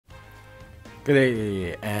Good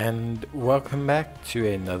day and welcome back to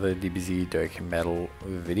another DBZ Dokkan battle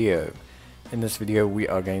video. In this video we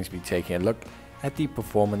are going to be taking a look at the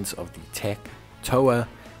performance of the TEQ Towa,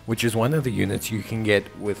 which is one of the units you can get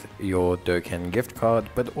with your Dokkan gift card,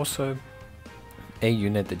 but also a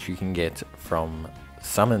unit that you can get from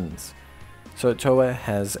summons. So Towa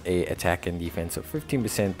has a attack and defense of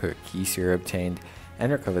 15% per key sphere obtained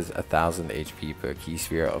and recovers 1000 HP per key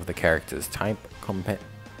sphere of the character's type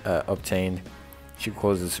obtained. She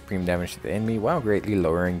causes supreme damage to the enemy while greatly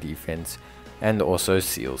lowering defense and also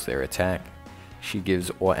seals their attack. She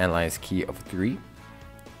gives all allies key of 3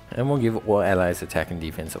 and will give all allies attack and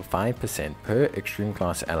defense of 5% per extreme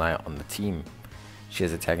class ally on the team. She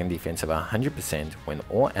has attack and defense of 100% when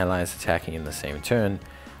all allies attacking in the same turn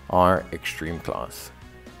are extreme class.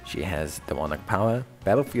 She has demonic power,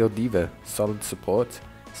 battlefield diva, solid support,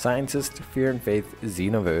 scientist, fear and faith,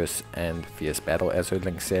 xenoverse, and fierce battle as her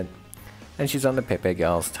link set. And she's on the Pepe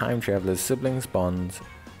Gals, time travelers, siblings, bonds,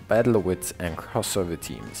 battle of wits, and crossover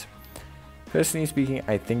teams. Personally speaking,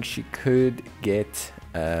 I think she could get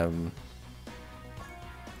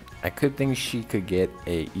she could get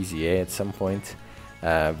a EZA at some point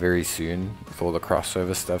very soon, with all the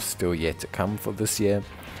crossover stuff still yet to come for this year.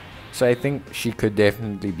 So I think she could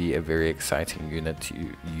definitely be a very exciting unit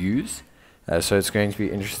to use. So it's going to be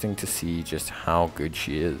interesting to see just how good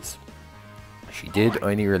she is. She did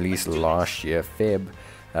only release last year, Feb,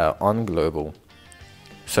 on Global.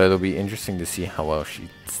 So it'll be interesting to see how well she's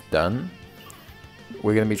done.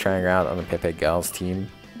 We're going to be trying her out on the Pepe Gals team.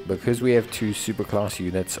 Because we have 2 superclass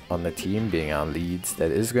units on the team being our leads,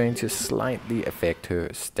 that is going to slightly affect her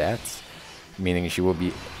stats. Meaning she will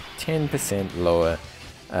be 10% lower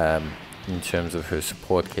in terms of her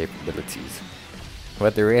support capabilities.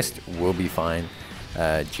 But the rest will be fine.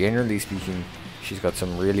 Generally speaking, she's got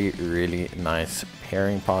some really nice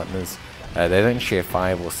pairing partners. They don't share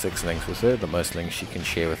 5 or 6 links with her. The most links she can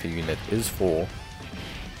share with a unit is 4.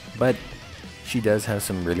 But she does have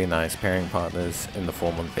some really nice pairing partners in the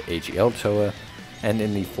form of the AGL Towa and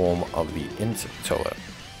in the form of the Int Towa.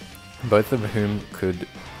 Both of whom could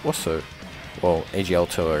also, well, AGL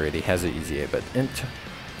Towa already has an EZA, but Int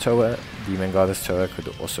Towa, Demon Goddess Towa, could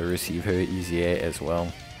also receive her EZA as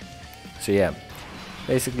well. So yeah,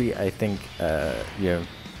 basically I think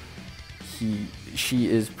she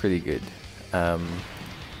is pretty good.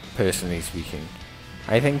 Personally speaking,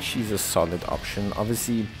 I think she's a solid option.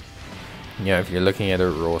 Obviously, if you're looking at her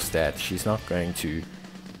raw stats, she's not going to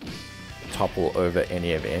topple over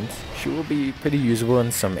any event. She will be pretty usable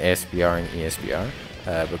in some SBR and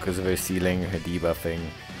ESBR because of her sealing, her debuffing,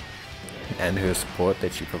 and her support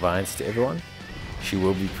that she provides to everyone. She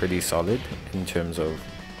will be pretty solid in terms of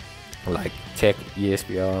like tech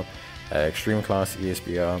ESBR, extreme class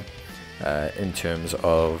ESBR. In terms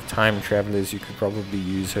of time travelers, you could probably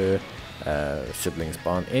use her. Siblings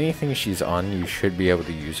bond, anything she's on, you should be able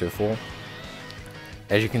to use her for.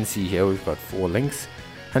 As you can see here, we've got 4 links,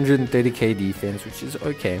 130k defense, which is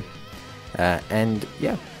okay. And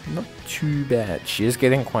yeah, not too bad. She is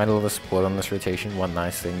getting quite a lot of support on this rotation. One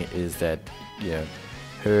nice thing is that,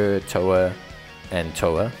 her Towa and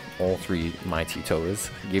Towa, all 3 mighty Towas,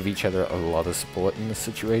 give each other a lot of support in this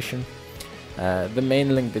situation. The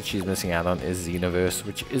main link that she's missing out on is Xenoverse,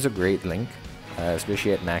 which is a great link,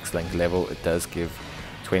 especially at max link level. It does give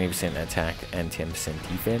 20% attack and 10%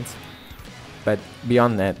 defense. But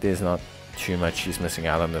beyond that, there's not too much she's missing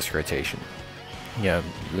out on this rotation.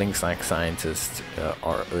 Links like Scientist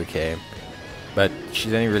are okay, but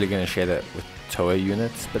she's only really going to share that with Towa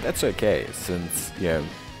units, but that's okay, since,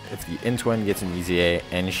 if the Int one gets an EZA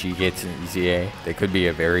and she gets an EZA, they could be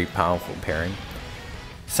a very powerful pairing.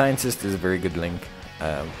 Scientist is a very good link.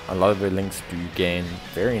 A lot of her links do gain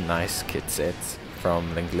very nice kit sets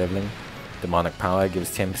from link leveling. Demonic Power gives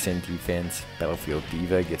 10% defense, Battlefield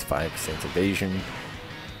Diva gets 5% evasion,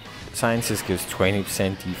 Scientist gives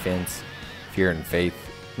 20% defense, Fear and Faith,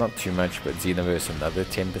 not too much, but Xenoverse another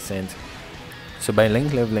 10%. So by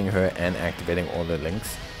link leveling her and activating all the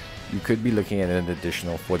links, you could be looking at an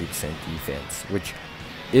additional 40% defense, which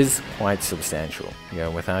is quite substantial.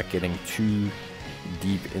 Without getting too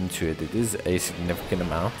deep into it, it is a significant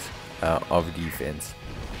amount of defense.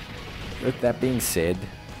 With that being said,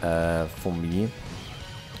 for me,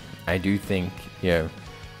 I do think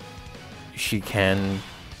she can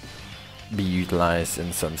be utilized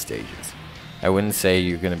in some stages. I wouldn't say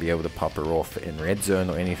you're going to be able to pop her off in red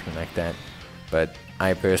zone or anything like that, but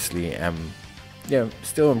I personally am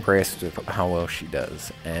still impressed with how well she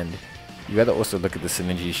does. And you got to also look at the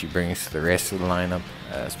synergy she brings to the rest of the lineup,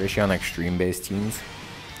 especially on extreme based teams.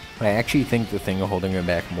 I actually think the thing holding her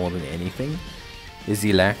back more than anything is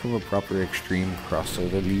the lack of a proper extreme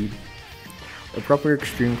crossover lead. A proper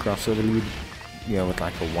extreme crossover lead, you know, with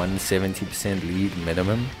like a 170% lead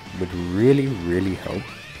minimum would really help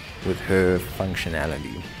with her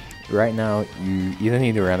functionality. Right now, you either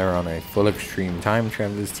need to run her on a full extreme time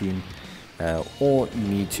travelers team, or you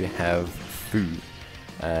need to have Fu.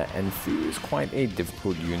 And Fu is quite a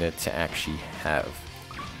difficult unit to actually have.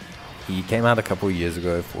 He came out a couple years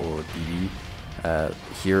ago for DB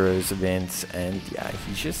Heroes events, and yeah,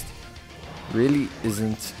 he just really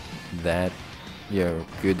isn't that, you know,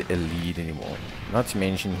 good a lead anymore. Not to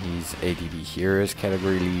mention he's a DB Heroes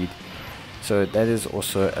category lead, so that is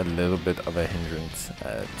also a little bit of a hindrance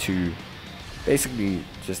to basically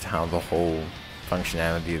just how the whole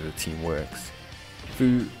functionality of the team works.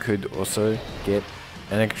 Fu could also get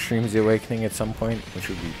an Extreme Z Awakening at some point, which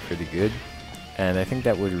would be pretty good, and I think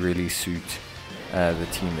that would really suit the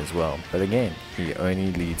team as well. But again, he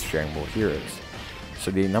only leads Dragon Ball Heroes,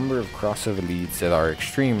 so the number of crossover leads that are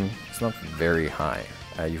extreme is not very high.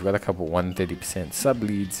 You've got a couple 130% sub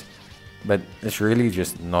leads, but it's really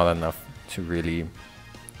just not enough to really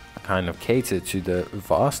kind of cater to the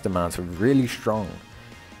vast amounts of really strong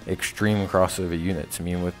extreme crossover units. I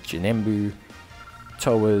mean, with Janembu,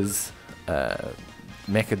 Towas,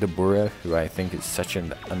 Mecha Dabura, who I think is such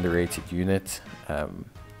an underrated unit.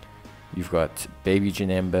 You've got Baby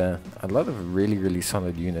Janemba, a lot of really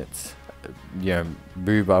solid units. You know,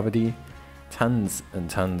 Boo Babidi, tons and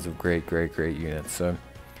tons of great units. So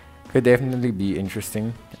could definitely be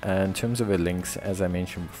interesting. In terms of her links, as I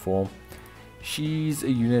mentioned before, she's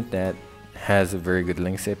a unit that has a very good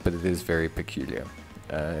link set, but it is very peculiar.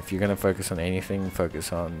 If you're going to focus on anything,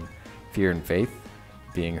 focus on Fear and Faith,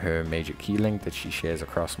 being her major key link that she shares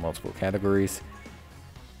across multiple categories.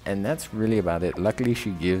 And that's really about it. Luckily, she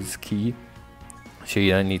gives key, so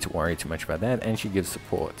you don't need to worry too much about that, and she gives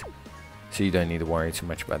support, so you don't need to worry too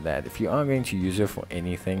much about that. If you are going to use her for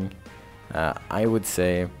anything, I would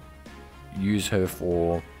say use her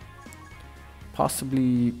for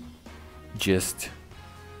possibly just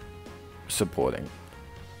supporting.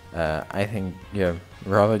 I think, yeah,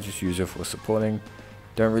 rather just use her for supporting.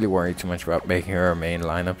 Don't really worry too much about making her a main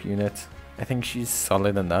lineup unit. I think she's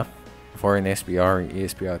solid enough for an SBR or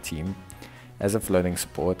ESBR team as a floating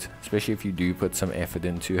support, especially if you do put some effort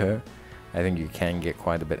into her. I think you can get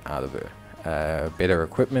quite a bit out of her. Better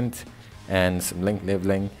equipment and some link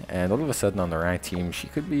leveling, and all of a sudden on the right team she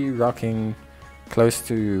could be rocking close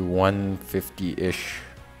to 150-ish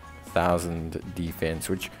thousand defense,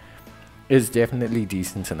 which is definitely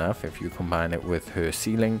decent enough if you combine it with her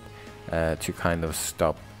ceiling to kind of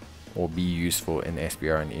stop or be useful in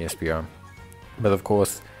SBR and ESBR. But of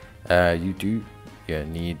course, you do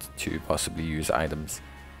need to possibly use items.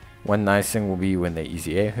 One nice thing will be when they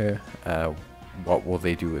easy air her, what will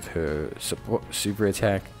they do with her support super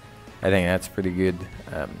attack? I think that's pretty good.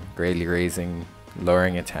 Greatly raising,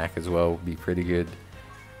 lowering attack as well would be pretty good.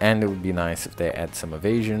 And it would be nice if they add some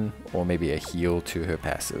evasion or maybe a heal to her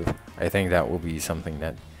passive. I think that will be something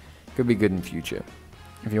that could be good in future.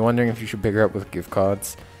 If you're wondering if you should pick her up with gift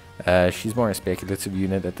cards, she's more a speculative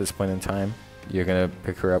unit at this point in time. You're going to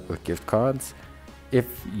pick her up with gift cards if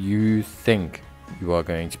you think you are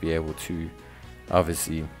going to be able to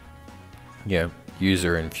obviously use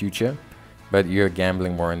her in future, but you're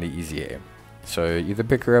gambling more on the easy air. So either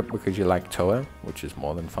pick her up because you like Towa, which is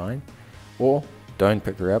more than fine, or don't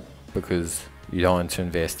pick her up because you don't want to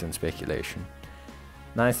invest in speculation.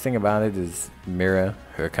 Nice thing about it is Mira,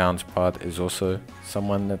 her counterpart, is also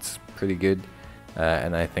someone that's pretty good,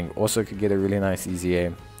 and I think also could get a really nice easy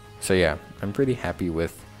air. So yeah, I'm pretty happy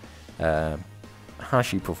with how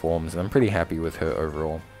she performs, and I'm pretty happy with her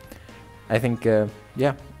overall. I think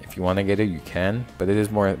yeah, if you want to get her you can, but it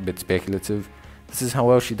is more a bit speculative. This is how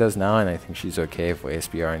well she does now, and I think she's okay for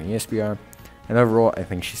SBR and ESBR. And overall, I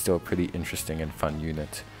think she's still a pretty interesting and fun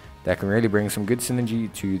unit that can really bring some good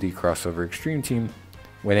synergy to the crossover extreme team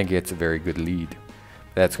when it gets a very good lead.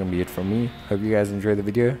 That's going to be it from me. Hope you guys enjoyed the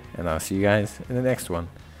video, and I'll see you guys in the next one.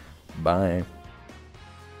 Bye.